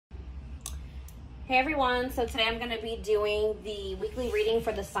Hey everyone, so today I'm going to be doing the weekly reading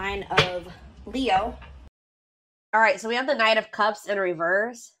for the sign of Leo. Alright, so we have the Knight of Cups in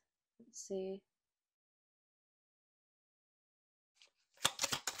reverse. Let's see.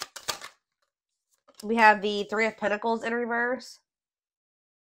 We have the Three of Pentacles in reverse.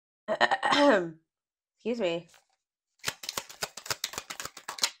 Excuse me.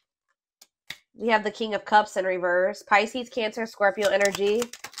 We have the King of Cups in reverse. Pisces, Cancer, Scorpio energy.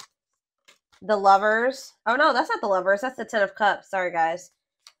 The Lovers. Oh no, that's not the Lovers. That's the Ten of Cups. Sorry, guys.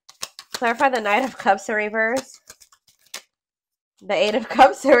 Clarify the Knight of Cups in reverse. The Eight of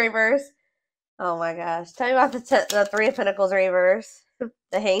Cups in reverse. Oh my gosh. Tell me about the Three of Pentacles reverse.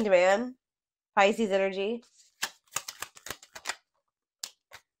 The Hanged Man. Pisces energy.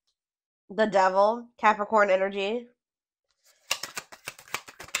 The Devil. Capricorn energy.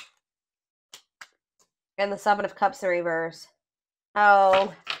 And the Seven of Cups in reverse.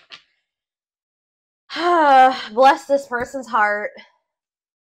 Oh. Bless this person's heart.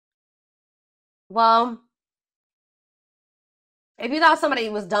 Well, if you thought somebody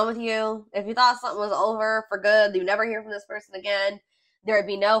was done with you, if you thought something was over for good, you never hear from this person again, there would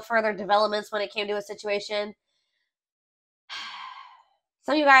be no further developments when it came to a situation.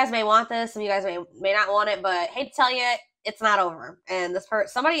 Some of you guys may want this, some of you guys may not want it, but hate to tell you, it's not over. And this person,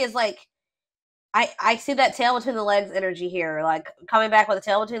 somebody is like, I see that tail between the legs energy here, like coming back with a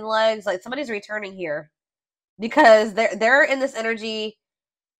tail between the legs, like somebody's returning here because they're in this energy.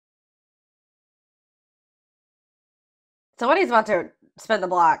 Somebody's about to spin the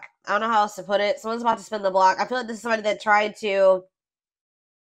block. I don't know how else to put it. Someone's about to spin the block. I feel like this is somebody that tried to.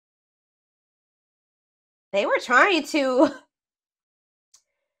 They were trying to.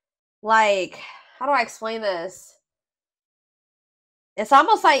 Like, how do I explain this? It's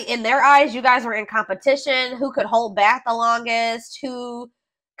almost like in their eyes, you guys were in competition. Who could hold back the longest? Because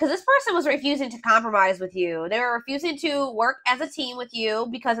this person was refusing to compromise with you. They were refusing to work as a team with you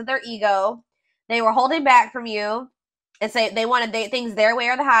because of their ego. They were holding back from you and say they wanted things their way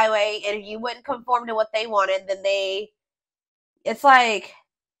or the highway. And if you wouldn't conform to what they wanted, then it's like,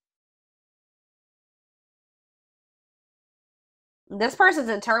 this person's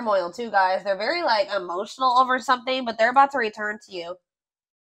in turmoil too, guys. They're very like emotional over something, but they're about to return to you.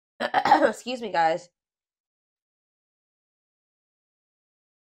 Excuse me, guys.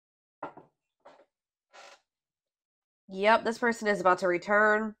 Yep, this person is about to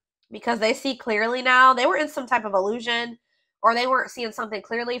return because they see clearly now. They were in some type of illusion or they weren't seeing something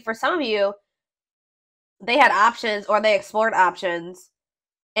clearly. For some of you, they had options or they explored options.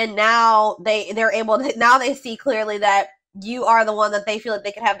 And now they're able to, now they see clearly that you are the one that they feel like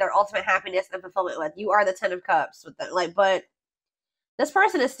they could have their ultimate happiness and fulfillment with. You are the Ten of Cups with them. Like, but this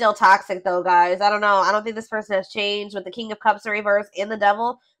person is still toxic though, guys. I don't know. I don't think this person has changed with the King of Cups in reverse and the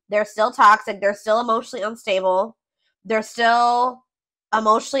Devil. They're still toxic. They're still emotionally unstable. They're still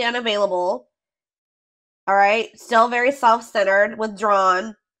emotionally unavailable. All right. Still very self-centered,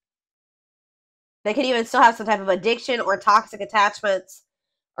 withdrawn. They could even still have some type of addiction or toxic attachments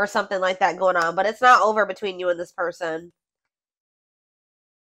or something like that going on. But it's not over between you and this person.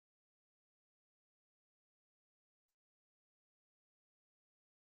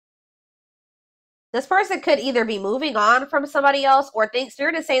 This person could either be moving on from somebody else or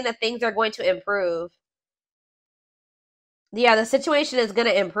Spirit is saying that things are going to improve. Yeah, the situation is going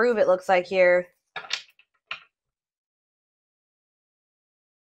to improve, it looks like here.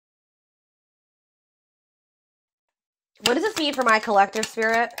 What does this mean for my collective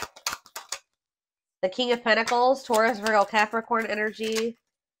spirit? The King of Pentacles, Taurus, Virgo, Capricorn energy.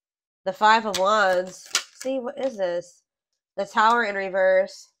 The Five of Wands. See, what is this? The Tower in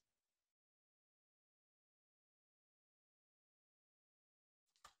reverse.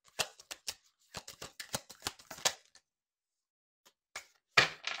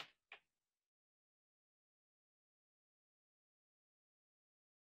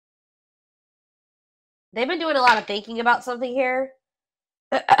 They've been doing a lot of thinking about something here.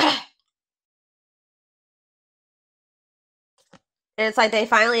 And it's like they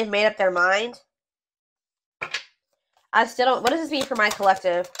finally have made up their mind. I still don't... What does this mean for my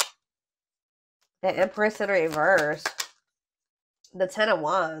collective? The Empress in reverse. The Ten of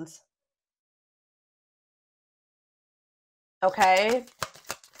Wands. Okay.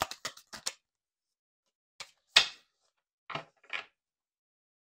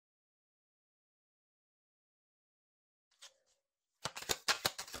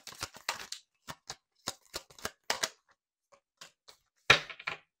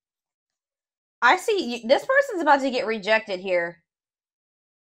 I see this person's about to get rejected here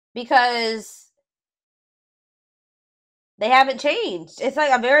because they haven't changed. It's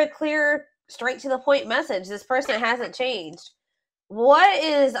like a very clear straight to the point message. This person hasn't changed. What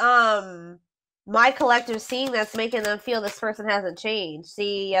is my collective seeing that's making them feel this person hasn't changed?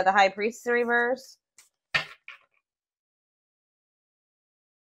 See, the High Priestess in reverse.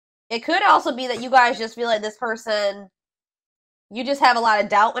 It could also be that you guys just feel like this person, you just have a lot of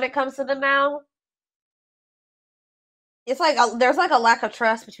doubt when it comes to them now. It's like there's like a lack of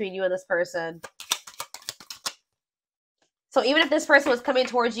trust between you and this person. So even if this person was coming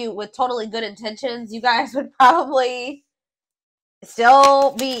towards you with totally good intentions, you guys would probably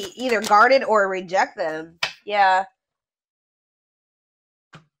still be either guarded or reject them. Yeah.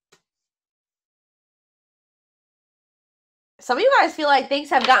 Some of you guys feel like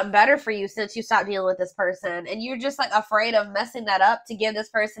things have gotten better for you since you stopped dealing with this person, and you're just like afraid of messing that up to give this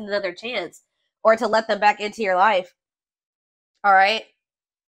person another chance or to let them back into your life. All right.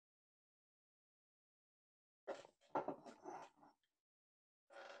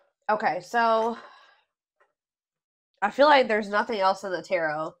 Okay, so I feel like there's nothing else in the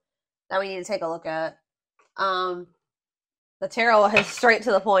tarot that we need to take a look at. The tarot is straight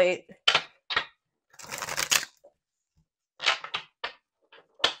to the point.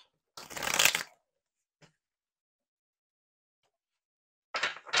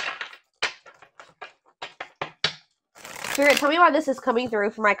 Spirit, tell me why this is coming through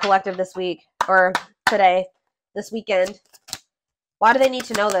for my collective this week, or today, this weekend. Why do they need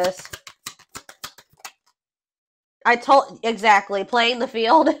to know this? Exactly, playing the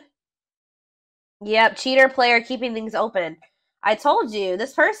field. Yep, cheater player keeping things open. I told you,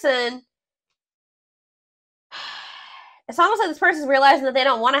 this person, it's almost like this person's realizing that they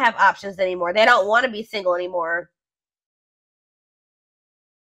don't want to have options anymore. They don't want to be single anymore.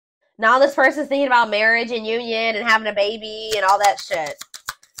 Now this person's thinking about marriage and union and having a baby and all that shit.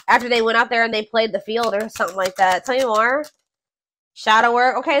 After they went out there and they played the field or something like that. Tell me more. Shadow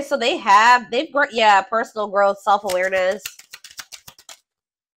work. Okay, so they've personal growth, self-awareness.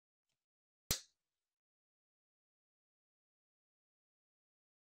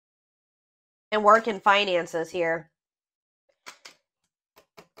 And work and finances here.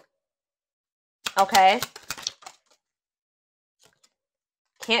 Okay.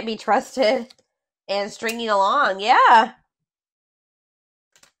 Can't be trusted and stringing along. Yeah.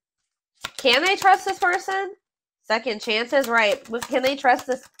 Can they trust this person? Second chances, right. Can they trust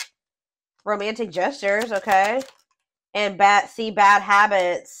this? Romantic gestures, okay. And bad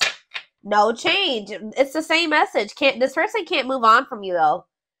habits. No change. It's the same message. This person can't move on from you, though.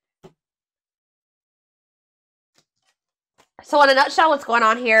 So in a nutshell, what's going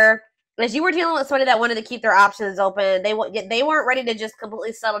on here is you were dealing with somebody that wanted to keep their options open. They weren't ready to just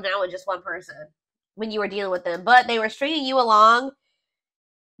completely settle down with just one person when you were dealing with them. But they were stringing you along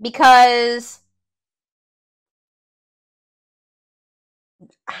because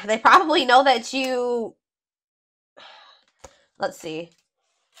they probably know that you... Let's see.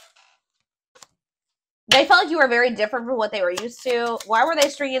 They felt like you were very different from what they were used to. Why were they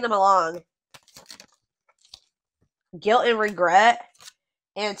stringing them along? Guilt and regret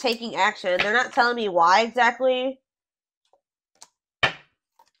and taking action. They're not telling me why exactly.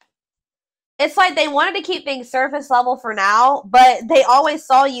 It's like they wanted to keep things surface level for now, but they always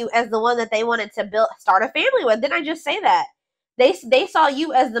saw you as the one that they wanted to start a family with. Didn't I just say that? They saw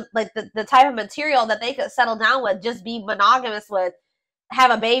you as the type of material that they could settle down with, just be monogamous with,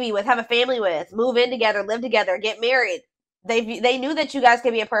 have a baby with, have a family with, move in together, live together, get married. They knew that you guys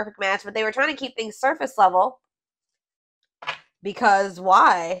could be a perfect match, but they were trying to keep things surface level. Because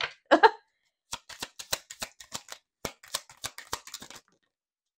why?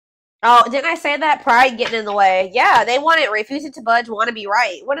 Oh, didn't I say that? Pride getting in the way. Yeah, they want it. Refusing to budge, want to be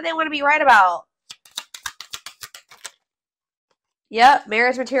right. What do they want to be right about? Yep,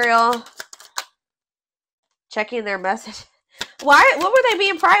 marriage material. Checking their message. Why? What were they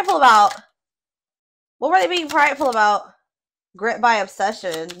being prideful about? What were they being prideful about? Grit by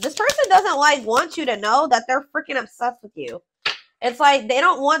obsession. This person doesn't want you to know that they're freaking obsessed with you. It's like they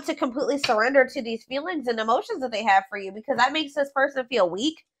don't want to completely surrender to these feelings and emotions that they have for you, because that makes this person feel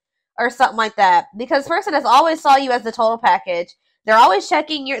weak or something like that. Because this person has always saw you as the total package. They're always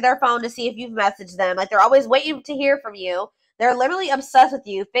checking their phone to see if you've messaged them. Like, they're always waiting to hear from you. They're literally obsessed with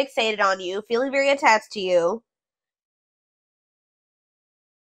you, fixated on you, feeling very attached to you.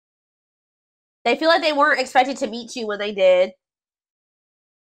 They feel like they weren't expected to meet you when they did.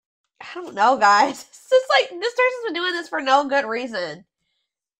 I don't know, guys. It's just like, this person's been doing this for no good reason.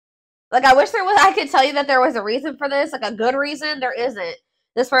 Like, I wish I could tell you that there was a reason for this, like a good reason. There isn't.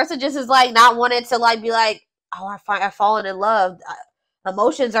 This person just is like not wanted to like be like, oh, I've fallen in love.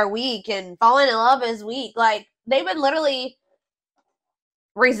 Emotions are weak and falling in love is weak. Like, they've been literally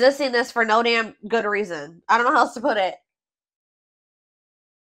resisting this for no damn good reason. I don't know how else to put it.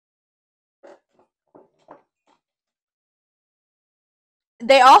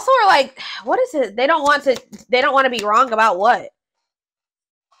 They also are like, what is it? They don't want to be wrong about what?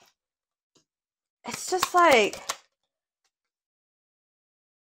 It's just like,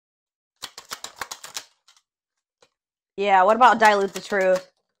 yeah, what about dilute the truth?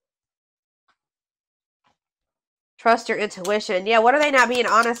 Trust your intuition. Yeah, what are they not being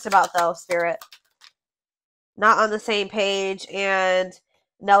honest about though, Spirit? Not on the same page and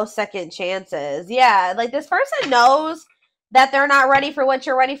no second chances. Yeah, like this person knows that they're not ready for what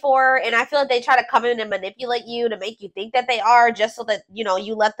you're ready for, and I feel like they try to come in and manipulate you to make you think that they are, just so that, you know,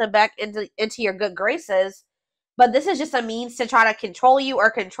 you let them back into your good graces. But this is just a means to try to control you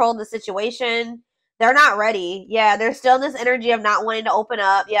or control the situation. They're not ready. Yeah, they're still in this energy of not wanting to open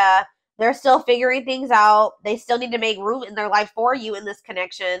up. Yeah, they're still figuring things out. They still need to make room in their life for you in this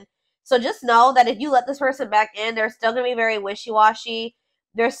connection. So just know that if you let this person back in, they're still going to be very wishy-washy.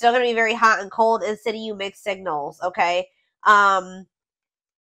 They're still going to be very hot and cold and sending you mixed signals, okay? I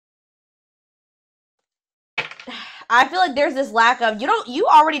feel like there's this lack of, you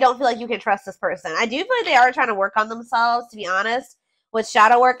already don't feel like you can trust this person. I do feel like they are trying to work on themselves, to be honest, with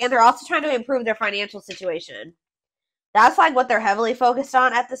shadow work, and they're also trying to improve their financial situation. That's like what they're heavily focused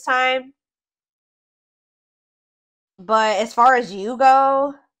on at this time. But as far as you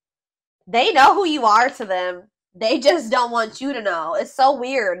go, they know who you are to them. They just don't want you to know. It's so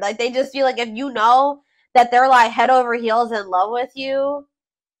weird. Like, they just feel like if you know that they're like head over heels in love with you,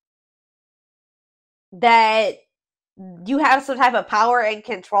 that you have some type of power and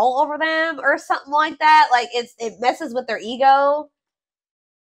control over them or something like that. Like, it messes with their ego.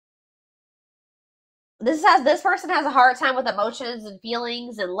 This person has a hard time with emotions and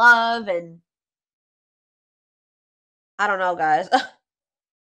feelings and love, and I don't know, guys.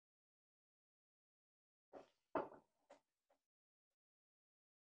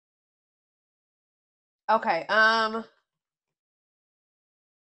 Okay,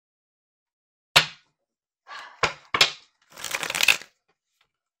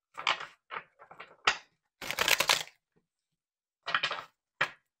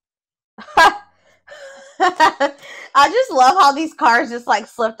 I just love how these cards just like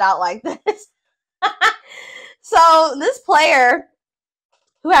slipped out like this. So this player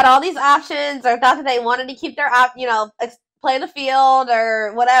who had all these options or thought that they wanted to keep their play the field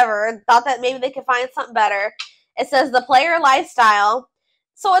or whatever, and thought that maybe they could find something better. It says the player lifestyle.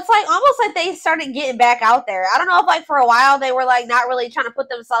 So it's like almost like they started getting back out there. I don't know if like for a while they were like not really trying to put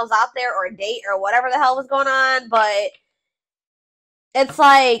themselves out there or date or whatever the hell was going on, but it's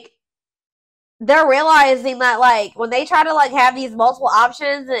like they're realizing that like when they try to like have these multiple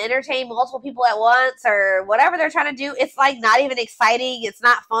options and entertain multiple people at once or whatever they're trying to do, it's like not even exciting. It's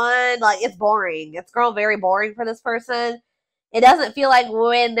not fun. Like, it's boring. It's grown very boring for this person. It doesn't feel like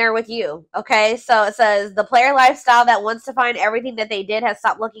when they're with you. Okay, so it says the player lifestyle that wants to find everything that they did has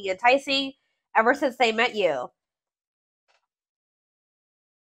stopped looking enticing ever since they met you.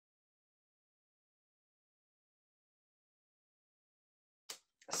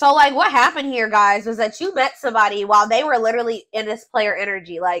 So, like, what happened here, guys, was that you met somebody while they were literally in this player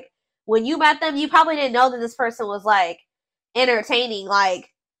energy. Like, when you met them, you probably didn't know that this person was, like, entertaining, like,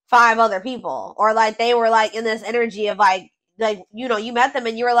 5 other people. Or, like, they were, like, in this energy of, like, you know, you met them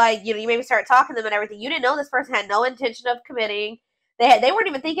and you were, like, you know, you maybe start talking to them and everything. You didn't know this person had no intention of committing. They weren't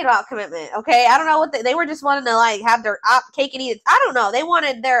even thinking about commitment, okay? I don't know what they were just wanting to, like, have their cake and eat it. I don't know. They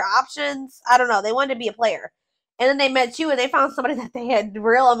wanted their options. I don't know. They wanted to be a player. And then they met you and they found somebody that they had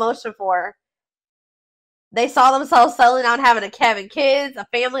real emotion for. They saw themselves settling down, having kids, a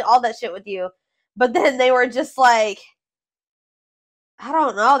family, all that shit with you. But then they were just like, I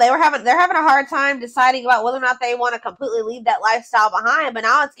don't know. They're having a hard time deciding about whether or not they want to completely leave that lifestyle behind. But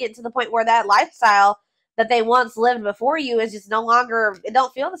now it's getting to the point where that lifestyle that they once lived before you is just no longer, it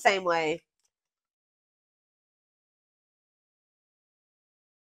don't feel the same way.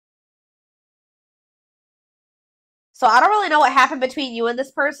 So I don't really know what happened between you and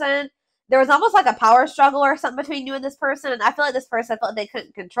this person. There was almost like a power struggle or something between you and this person, and I feel like this person felt like they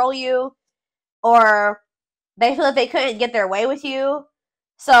couldn't control you, or they feel like they couldn't get their way with you.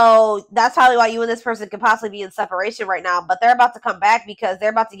 So that's probably why you and this person could possibly be in separation right now. But they're about to come back because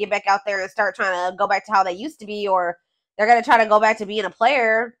they're about to get back out there and start trying to go back to how they used to be, or they're going to try to go back to being a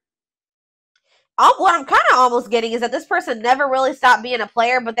player. What I'm kind of almost getting is that this person never really stopped being a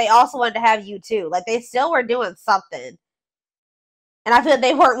player, but they also wanted to have you too. Like, they still were doing something. And I feel like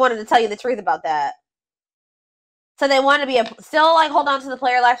they weren't wanting to tell you the truth about that. So they want to be still like hold on to the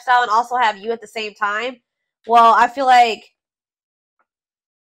player lifestyle and also have you at the same time. Well, I feel like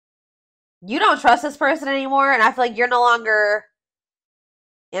you don't trust this person anymore, and I feel like you're no longer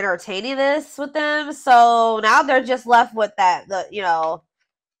entertaining this with them. So now they're just left with that. They're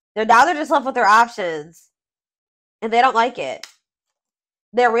just left with their options, and they don't like it.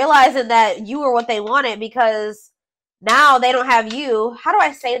 They're realizing that you were what they wanted because now they don't have you. How do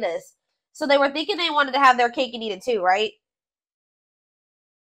I say this? So they were thinking they wanted to have their cake and eat it too, right?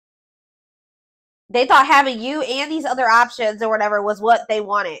 They thought having you and these other options or whatever was what they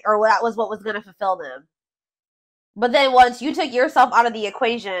wanted, or that was what was going to fulfill them. But then once you took yourself out of the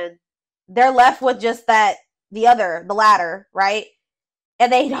equation, they're left with just the latter, right?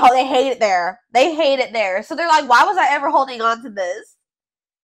 And they hate it there. They hate it there. So they're like, why was I ever holding on to this?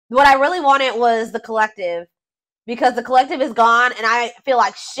 What I really wanted was the collective, because the collective is gone and I feel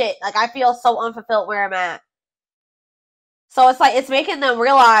like shit. Like, I feel so unfulfilled where I'm at. So it's like, it's making them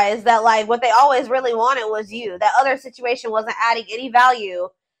realize that, like, what they always really wanted was you. That other situation wasn't adding any value.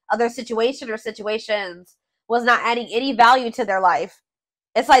 Other situation or situations was not adding any value to their life.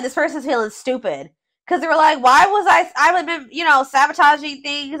 It's like this person's feeling stupid. Because they were like, why was I've been, sabotaging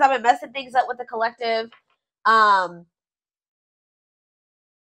things. I've been messing things up with the collective.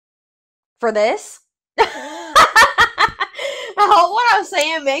 For this. I hope what I'm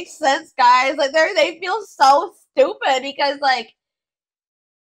saying makes sense, guys. Like, they feel so stupid because, like,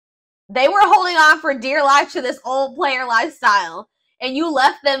 they were holding on for dear life to this old player lifestyle, and you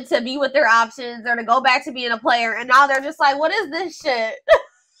left them to be with their options or to go back to being a player, and now they're just like, what is this shit?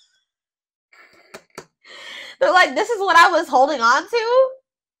 They're like, this is what I was holding on to?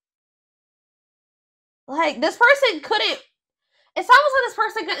 Like, this person couldn't, it's almost like this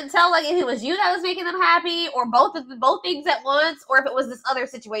person couldn't tell, like, if it was you that was making them happy, or both things at once, or if it was this other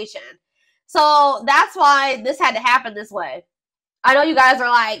situation. So that's why this had to happen this way. I know you guys are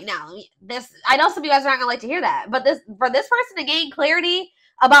like, no, I know some of you guys are not going to like to hear that, but for this person to gain clarity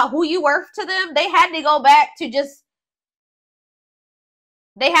about who you were to them, they had to go back to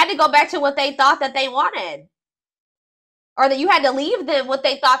what they thought that they wanted. Or that you had to leave them what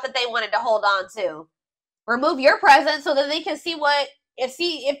they thought that they wanted to hold on to. Remove your presence so that they can see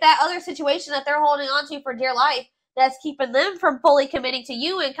if that other situation that they're holding on to for dear life that's keeping them from fully committing to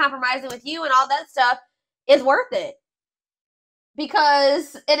you and compromising with you and all that stuff is worth it. And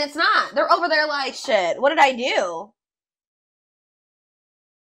it's not. They're over there like, shit, what did I do?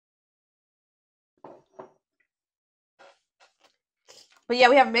 But yeah,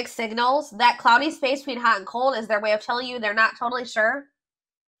 we have mixed signals. That cloudy space between hot and cold is their way of telling you they're not totally sure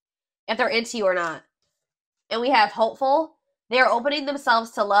if they're into you or not. And we have hopeful. They are opening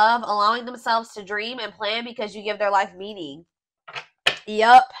themselves to love, allowing themselves to dream and plan because you give their life meaning.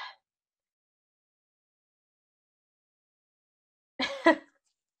 Yup.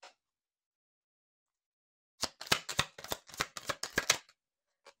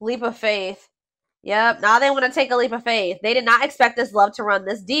 Leap of faith. Yep. Now they want to take a leap of faith. They did not expect this love to run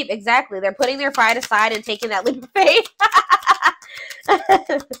this deep. Exactly. They're putting their pride aside and taking that leap of faith.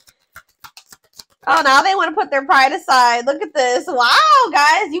 Oh, now they want to put their pride aside. Look at this. Wow,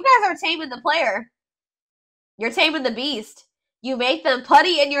 guys. You guys are taming the player. You're taming the beast. You make them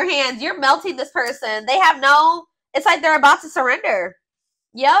putty in your hands. You're melting this person. It's like they're about to surrender.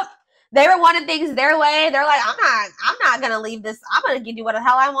 Yep. They were wanting things their way. They're like, I'm not going to leave this. I'm going to give you what the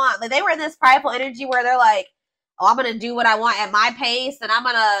hell I want. Like, they were in this prideful energy where they're like, oh, I'm going to do what I want at my pace, and I'm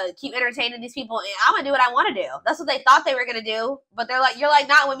going to keep entertaining these people, and I'm going to do what I want to do. That's what they thought they were going to do. But you're like,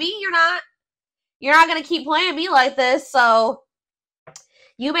 not with me. You're not. You're not going to keep playing me like this. So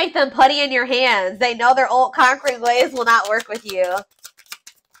you make them putty in your hands. They know their old concrete ways will not work with you.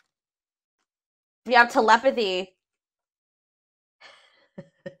 You have telepathy.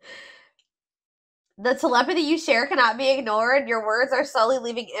 The telepathy you share cannot be ignored. Your words are slowly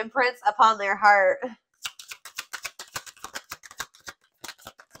leaving imprints upon their heart.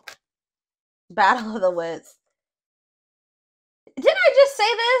 Battle of the wits. Didn't I just say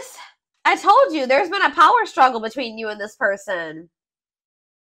this? I told you, there's been a power struggle between you and this person.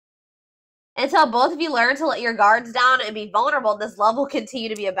 Until both of you learn to let your guards down and be vulnerable, this love will continue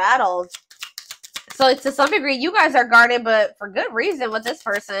to be a battle. So to some degree, you guys are guarded, but for good reason with this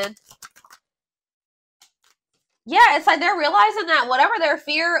person. Yeah, it's like they're realizing that whatever their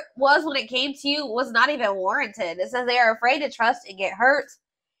fear was when it came to you was not even warranted. It says they are afraid to trust and get hurt.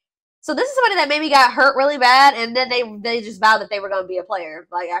 So this is somebody that maybe got hurt really bad, and then they just vowed that they were going to be a player.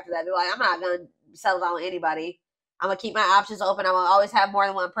 Like, after that, they're like, I'm not going to settle down with anybody. I'm going to keep my options open. I'm going to always have more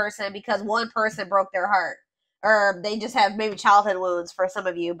than one person because one person broke their heart. Or they just have maybe childhood wounds for some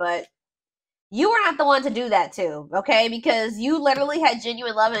of you, but you were not the one to do that to, okay? Because you literally had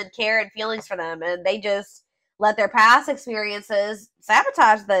genuine love and care and feelings for them, and they just let their past experiences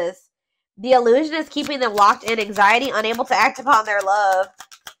sabotage this. The illusion is keeping them locked in anxiety, unable to act upon their love.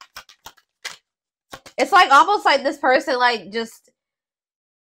 It's like almost like this person like just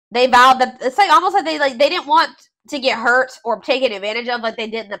they vowed that it's like almost like they didn't want to get hurt or taken advantage of like they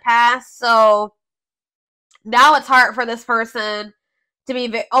did in the past. So now it's hard for this person to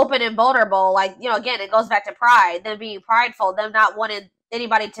be open and vulnerable. Like, you know, again, it goes back to pride, them being prideful, them not wanting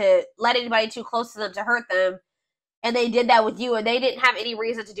anybody to let anybody too close to them to hurt them. And they did that with you, and they didn't have any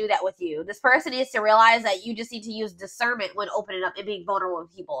reason to do that with you. This person needs to realize that you just need to use discernment when opening up and being vulnerable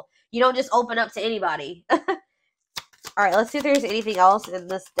with people. You don't just open up to anybody. All right, let's see if there's anything else in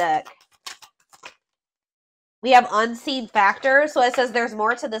this deck. We have unseen factors. So it says there's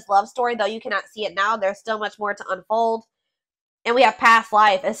more to this love story, though you cannot see it now. There's still much more to unfold. And we have past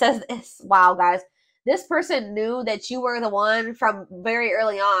life. It says, wow, guys. This person knew that you were the one from very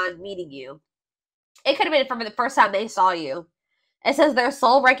early on meeting you. It could have been from the first time they saw you. It says their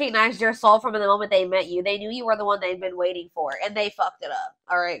soul recognized your soul from the moment they met you. They knew you were the one they'd been waiting for, and they fucked it up.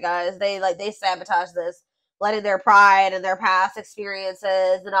 All right, guys. They sabotaged this, letting their pride and their past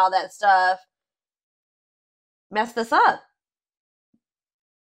experiences and all that stuff mess this up.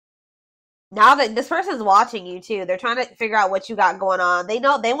 Now that this person's watching you too, they're trying to figure out what you got going on. They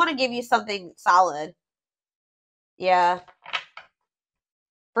know they want to give you something solid. Yeah.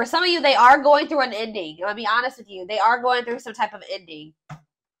 For some of you, they are going through an ending. I'm going to be honest with you. They are going through some type of ending.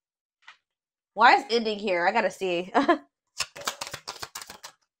 Why is ending here? I got to see.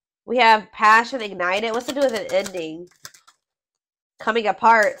 We have passion ignited. What's to do with an ending? Coming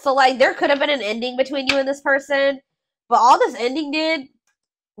apart. So, like, there could have been an ending between you and this person. But all this ending did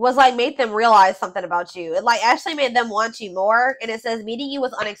was, like, make them realize something about you. It, like, actually made them want you more. And it says, meeting you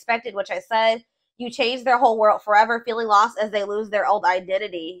was unexpected, which I said. You change their whole world forever, feeling lost as they lose their old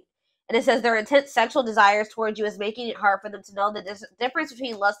identity. And it says their intense sexual desires towards you is making it hard for them to know the difference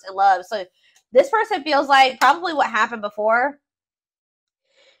between lust and love. So this person feels like probably what happened before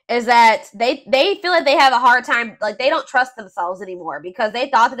is that they feel like they have a hard time, like they don't trust themselves anymore because they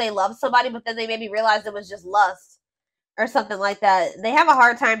thought that they loved somebody, but then they maybe realized it was just lust or something like that. They have a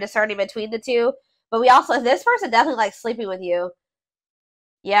hard time discerning between the two. But we also, this person definitely likes sleeping with you.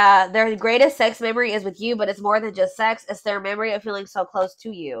 Yeah, their greatest sex memory is with you, but it's more than just sex. It's their memory of feeling so close to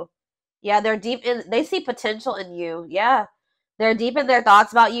you. Yeah, they're deep in, they see potential in you. Yeah, they're deep in their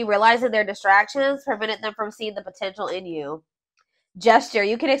thoughts about you, realizing their distractions prevented them from seeing the potential in you. Gesture.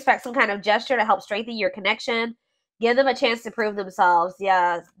 You can expect some kind of gesture to help strengthen your connection. Give them a chance to prove themselves.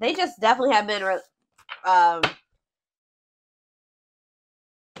 Yeah, they just definitely have been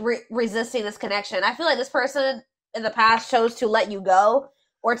resisting this connection. I feel like this person in the past chose to let you go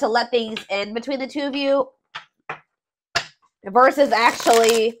or to let things end between the two of you versus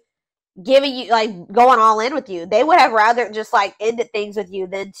actually giving you, like, going all in with you. They would have rather just, like, ended things with you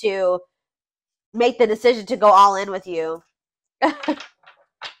than to make the decision to go all in with you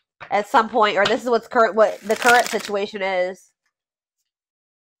at some point, or this is what the current situation is.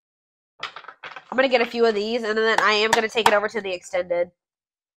 I'm going to get a few of these, and then I am going to take it over to the extended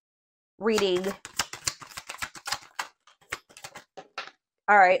reading.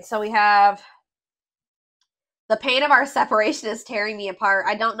 All right, so we have the pain of our separation is tearing me apart.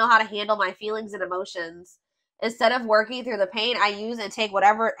 I don't know how to handle my feelings and emotions. Instead of working through the pain, I use and take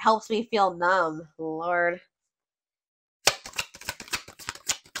whatever helps me feel numb. Lord.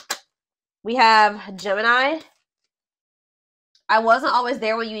 We have Gemini. I wasn't always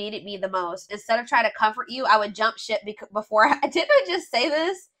there when you needed me the most. Instead of trying to comfort you, I would jump ship before didn't I just say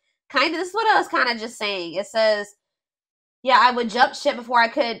this? This is what I was kind of just saying. It says, yeah, I would jump ship before I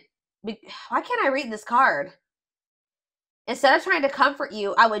could. Why can't I read this card? Instead of trying to comfort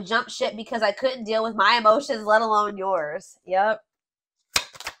you, I would jump ship because I couldn't deal with my emotions, let alone yours. Yep.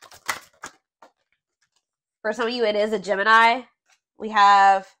 For some of you, it is a Gemini. We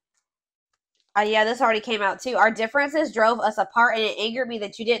have, yeah, this already came out too. Our differences drove us apart, and it angered me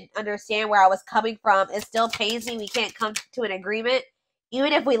that you didn't understand where I was coming from. It still pains me we can't come to an agreement,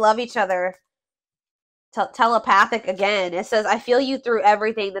 even if we love each other. Telepathic again. It says, I feel you through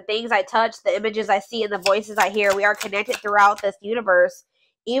everything. The things I touch, the images I see, and the voices I hear. We are connected throughout this universe,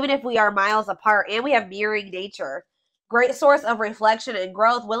 even if we are miles apart, and we have mirroring nature. Great source of reflection and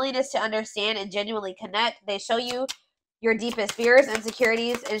growth. Willingness to understand and genuinely connect. They show you your deepest fears,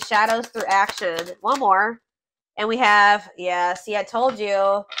 insecurities, and shadows through action. One more. And we have, yeah, see, I told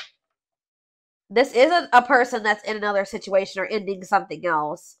you. This isn't a person that's in another situation or ending something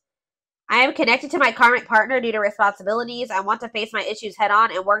else. I am connected to my karmic partner due to responsibilities. I want to face my issues head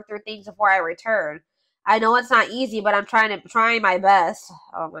on and work through things before I return. I know it's not easy, but I'm trying my best.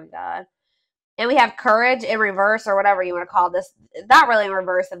 Oh my God. And we have courage in reverse, or whatever you want to call this. Not really in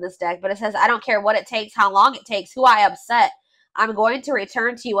reverse in this deck, but it says, I don't care what it takes, how long it takes, who I upset. I'm going to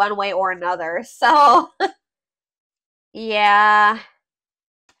return to you one way or another. So, yeah.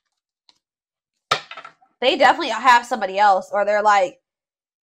 They definitely have somebody else, or they're like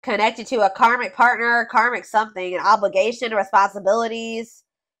connected to a karmic partner, karmic something, an obligation, responsibilities.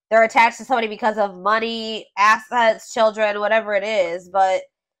 They're attached to somebody because of money, assets, children, whatever it is. But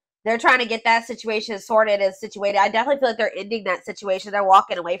they're trying to get that situation sorted and situated. I definitely feel like they're ending that situation. They're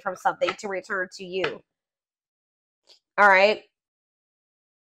walking away from something to return to you. All right.